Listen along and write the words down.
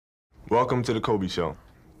Welcome to the Kobe Show.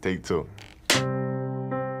 Take 2.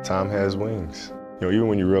 Time has wings. You know, even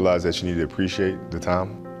when you realize that you need to appreciate the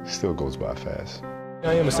time, it still goes by fast.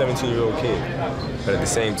 I am a 17-year-old kid, but at the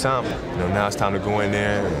same time, now it's time to go in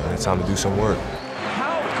there and it's time to do some work.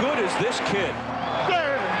 How good is this kid?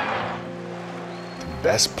 The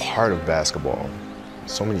best part of basketball,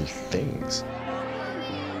 so many things.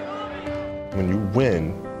 When you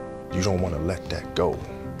win, you don't want to let that go.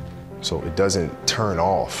 So it doesn't turn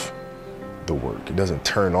off the work. It doesn't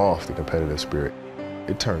turn off the competitive spirit.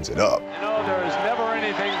 It turns it up. You know, there is never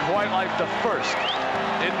anything quite like the first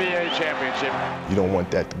NBA championship. You don't want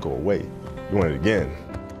that to go away. You want it again.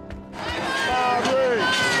 5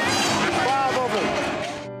 rings, 5 of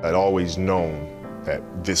them. I'd always known that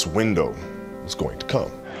this window was going to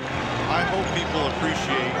come. I hope people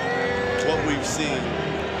appreciate what we've seen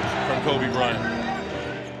from Kobe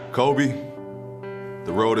Bryant. Kobe,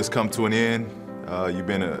 the road has come to an end. You've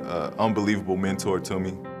been an unbelievable mentor to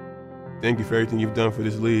me. Thank you for everything you've done for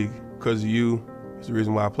this league. Because of you, it's the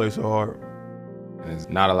reason why I play so hard. There's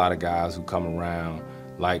not a lot of guys who come around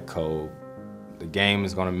like Kobe. The game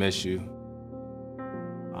is gonna miss you.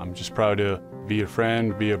 I'm just proud to be a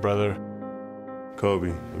friend, be a brother.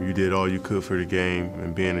 Kobe, you did all you could for the game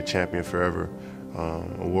and being a champion forever.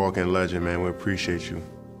 A walking legend, man. We appreciate you.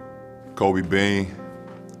 Kobe Bean,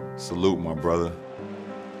 salute my brother.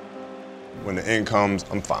 When the end comes,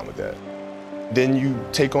 I'm fine with that. Then you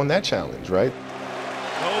take on that challenge, right?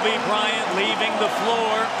 Kobe Bryant leaving the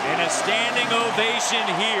floor in a standing ovation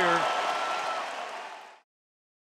here